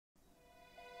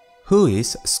Who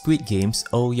is Squid Game's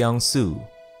Yeong-Su?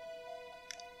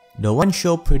 The one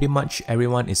show pretty much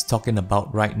everyone is talking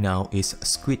about right now is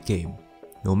Squid Game.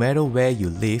 No matter where you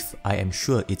live, I am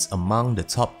sure it's among the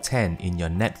top 10 in your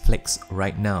Netflix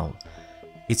right now.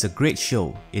 It's a great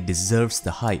show, it deserves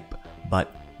the hype,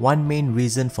 but one main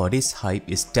reason for this hype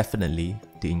is definitely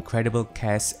the incredible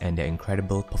cast and their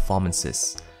incredible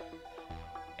performances.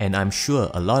 And I'm sure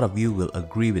a lot of you will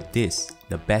agree with this.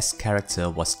 The best character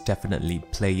was definitely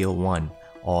Player 1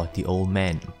 or the old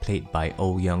man played by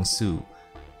Yeong-Su.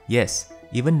 Yes,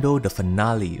 even though the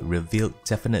finale revealed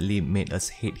definitely made us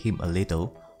hate him a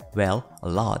little, well, a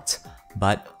lot,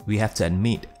 but we have to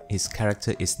admit his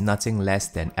character is nothing less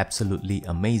than absolutely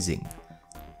amazing.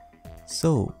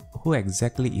 So, who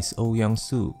exactly is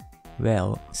Yeong-Su?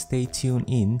 Well, stay tuned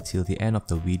in till the end of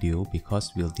the video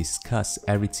because we'll discuss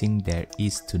everything there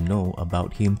is to know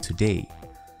about him today.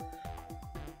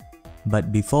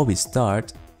 But before we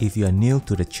start, if you are new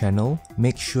to the channel,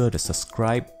 make sure to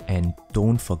subscribe and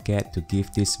don't forget to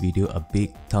give this video a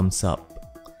big thumbs up.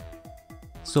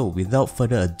 So without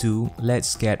further ado,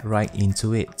 let's get right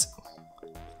into it.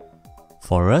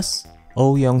 For us,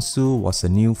 Yeong-Su was a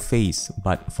new face,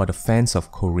 but for the fans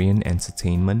of Korean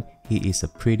entertainment, he is a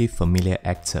pretty familiar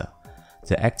actor.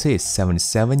 The actor is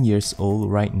 77 years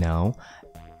old right now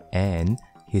and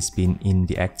he's been in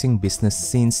the acting business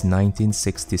since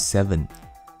 1967.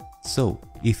 So,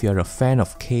 if you're a fan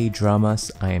of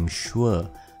K-dramas, I am sure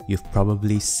you've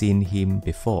probably seen him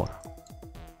before.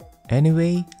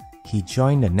 Anyway, he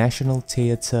joined the National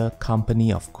Theatre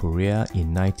Company of Korea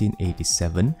in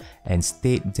 1987 and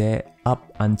stayed there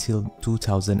up until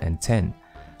 2010.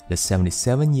 The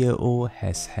 77-year-old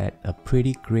has had a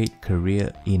pretty great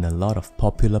career in a lot of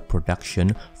popular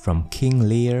production from King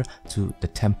Lear to The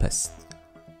Tempest.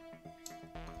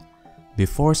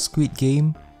 Before Squid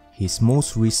Game, his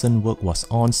most recent work was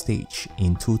on stage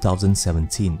in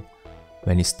 2017,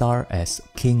 when he starred as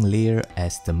King Lear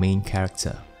as the main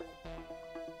character.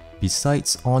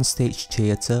 Besides on-stage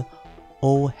theatre,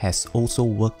 Oh has also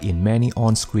worked in many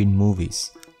on-screen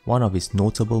movies. One of his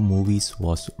notable movies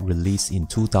was released in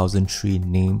 2003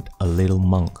 named A Little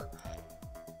Monk.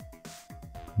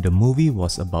 The movie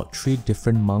was about 3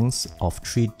 different monks of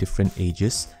 3 different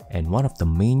ages, and one of the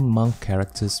main monk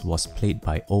characters was played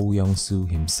by Yeong-Su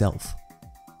himself.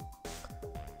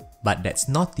 But that's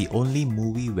not the only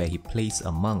movie where he plays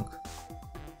a monk.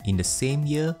 In the same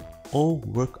year, Oh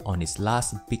worked on his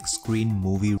last big screen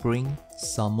movie Spring,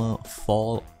 Summer,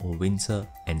 Fall or Winter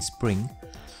and Spring.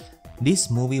 This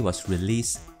movie was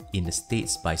released in the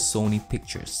States by Sony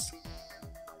Pictures.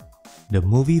 The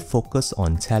movie focused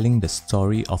on telling the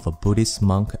story of a Buddhist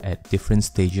monk at different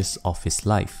stages of his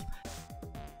life.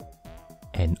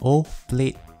 And Oh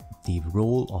played the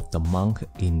role of the monk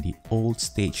in the old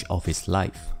stage of his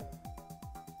life.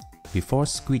 Before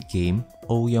Squid Game,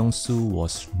 Yeong-Su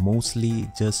was mostly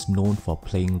just known for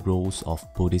playing roles of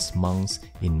Buddhist monks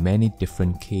in many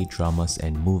different K-dramas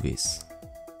and movies.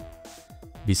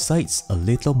 Besides A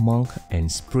Little Monk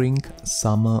and Spring,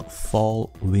 Summer,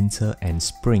 Fall, Winter and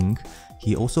Spring,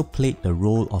 he also played the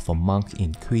role of a monk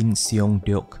in Queen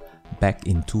Seong-deok back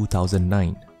in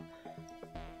 2009.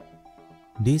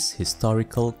 This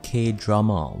historical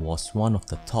K-drama was one of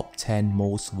the top 10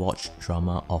 most watched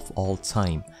drama of all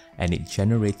time and it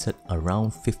generated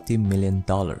around $50 million.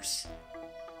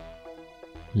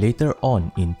 Later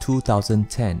on in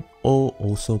 2010, Oh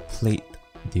also played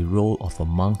the role of a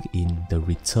monk in The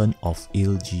Return of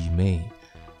Il-ji-Mei.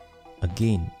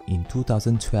 Again, in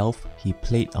 2012, he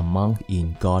played a monk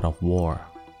in God of War.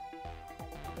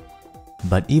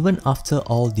 But even after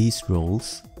all these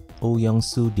roles,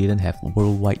 Yeong-Su didn't have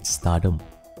worldwide stardom.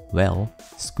 Well,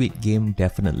 Squid Game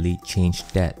definitely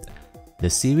changed that. The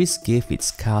series gave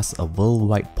its cast a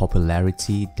worldwide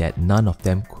popularity that none of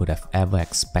them could have ever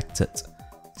expected.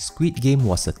 Squid Game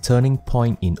was a turning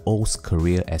point in Oh's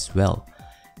career as well.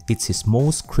 It's his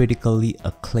most critically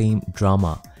acclaimed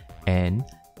drama, and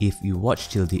if you watch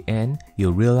till the end,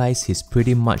 you'll realize he's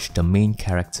pretty much the main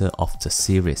character of the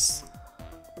series.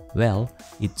 Well,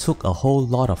 it took a whole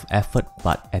lot of effort,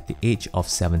 but at the age of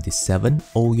 77,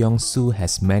 Yeong-Su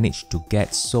has managed to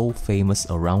get so famous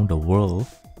around the world,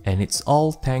 and it's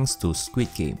all thanks to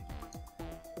Squid Game.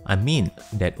 I mean,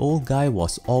 that old guy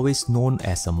was always known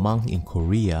as a monk in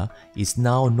Korea is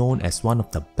now known as one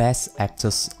of the best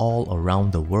actors all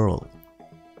around the world.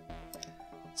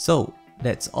 So,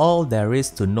 that's all there is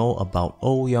to know about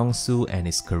Yeong-Su and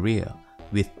his career.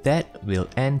 With that, we'll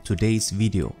end today's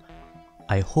video.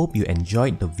 I hope you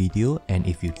enjoyed the video, and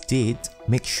if you did,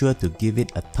 make sure to give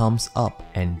it a thumbs up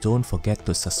and don't forget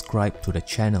to subscribe to the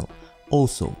channel.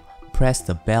 Also, press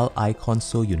the bell icon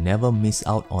so you never miss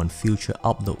out on future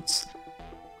uploads.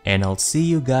 And I'll see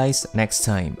you guys next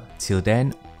time. Till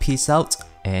then, peace out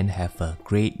and have a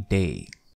great day.